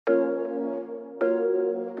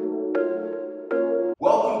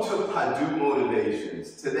do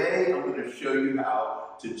motivations. Today I'm going to show you how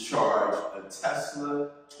to charge a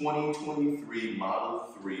Tesla 2023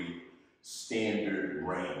 Model 3 standard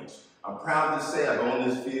range. I'm proud to say I've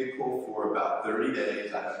owned this vehicle for about 30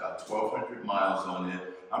 days. I have about 1,200 miles on it.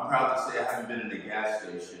 I'm proud to say I haven't been in a gas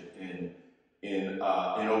station in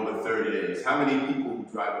over 30 days. How many people who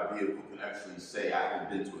drive a vehicle can actually say I haven't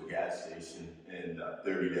been to a gas station in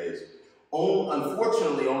 30 days?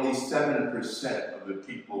 Unfortunately, only 7% of the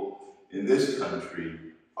people in this country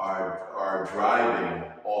are driving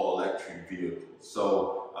all electric vehicles.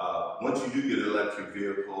 So once you do get an electric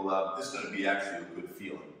vehicle, it's going to be actually a good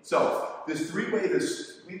feeling. So there's three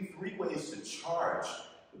ways to charge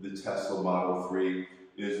the Tesla Model 3.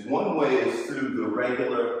 There's one way is through the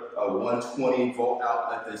regular 120 volt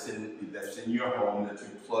outlet that's in your home, that you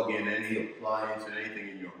plug in any appliance or anything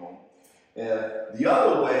in your home. And the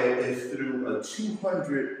other way is through a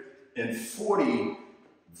 240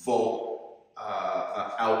 volt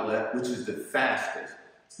outlet, which is the fastest.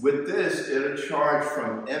 With this, it'll charge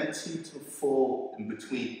from empty to full in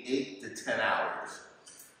between 8 to 10 hours.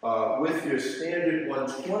 With your standard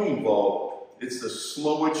 120 volt, it's a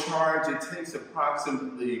slower charge. It charges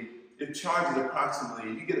approximately, you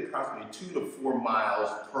get approximately 2 to 4 miles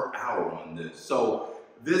per hour on this. So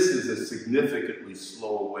this is a significantly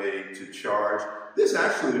slower way to charge. This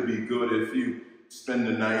actually would be good if you spend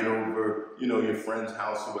the night over, your friend's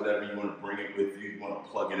house or whatever, you want to bring it with you, you want to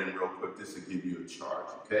plug it in real quick, this will give you a charge,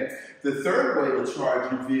 okay? The third way to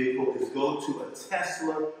charge your vehicle is go to a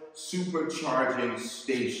Tesla supercharging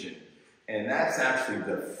station. And that's actually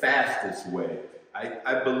the fastest way.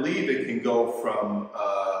 I believe it can go from,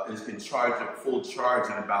 it can charge a full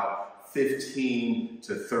charge in about 15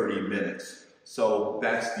 to 30 minutes. So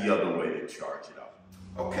that's the other way to charge it up.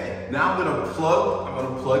 Okay, now I'm gonna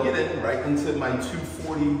plug it in right into my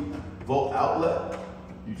 240 volt outlet.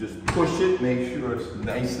 You just push it, make sure it's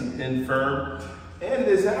nice and firm. And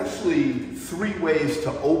there's actually 3 ways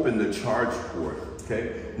to open the charge port,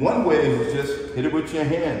 okay? One way is just hit it with your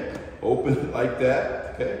hand. Open it like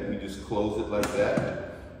that, okay? You just close it like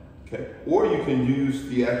that, okay? Or you can use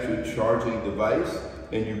the actual charging device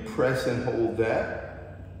and you press and hold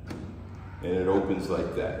that, and it opens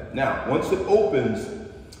like that. Now, once it opens,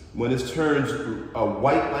 when it turns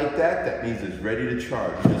white like that, that means it's ready to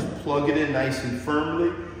charge. You just plug it in nice and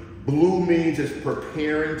firmly. Blue means it's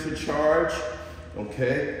preparing to charge,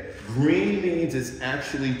 okay? Green means it's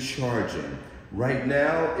actually charging. Right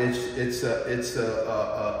now, it's a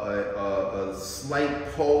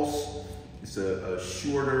slight pulse. It's a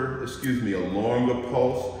longer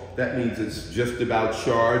pulse. That means it's just about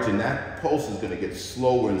charged, and that pulse is going to get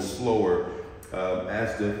slower and slower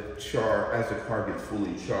as the car gets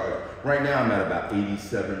fully charged. Right now, I'm at about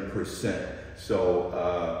 87%. So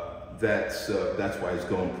that's why it's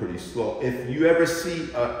going pretty slow. If you ever see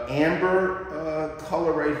an amber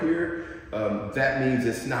color right here, that means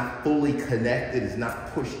it's not fully connected, it's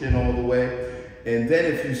not pushed in all the way. And then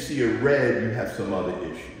if you see a red, you have some other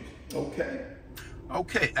issues, okay?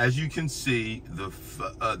 Okay, as you can see,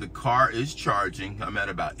 the car is charging. I'm at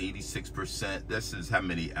about 86%. This is how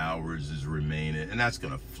many hours is remaining, and that's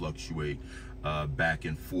gonna fluctuate back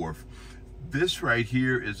and forth. This right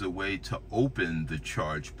here is a way to open the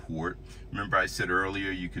charge port. Remember I said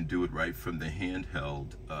earlier, you can do it right from the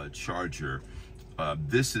handheld charger.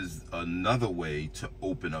 This is another way to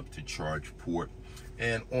open up the charge port.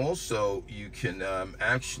 And also you can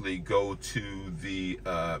actually go to the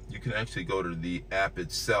app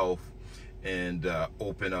itself and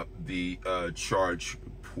open up the charge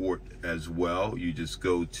port as well. You just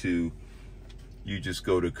go to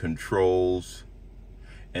controls,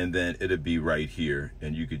 and then it'll be right here,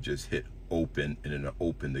 and you could just hit open, and it'll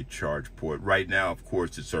open the charge port. Right now, of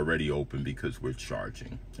course, it's already open because we're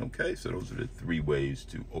charging. Okay, so those are the 3 ways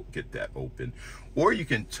to get that open. Or you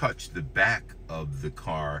can touch the back of the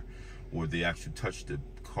car, or touch the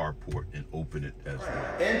car port and open it as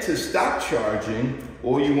well. And to stop charging,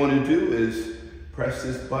 all you want to do is press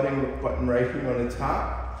this button right here on the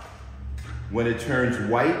top. When it turns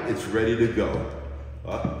white, it's ready to go.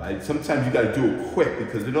 Sometimes you got to do it quick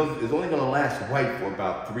because it's only going to last white for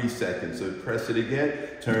about 3 seconds. So press it again,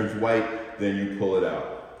 turns white, then you pull it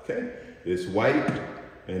out. Okay, it's white,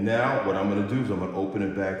 and now what I'm going to do is I'm going to open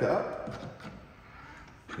it back up.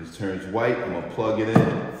 It turns white. I'm going to plug it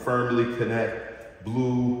in, firmly connect.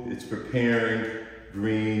 Blue, it's preparing.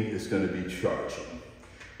 Green, it's going to be charging.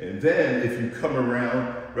 And then if you come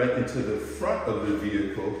around right into the front of the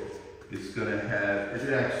vehicle, it's going to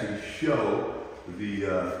actually show the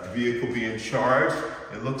vehicle being charged.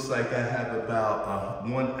 It looks like I have about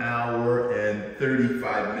 1 hour and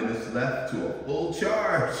 35 minutes left to a full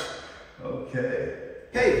charge. Okay.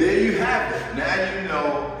 Hey, there you have it. Now you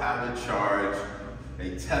know how to charge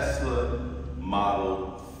a Tesla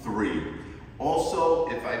Model 3. Also,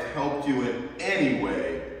 if I've helped you in any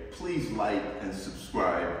way, please like and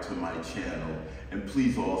subscribe to my channel. And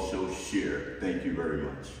please also share. Thank you very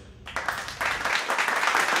much.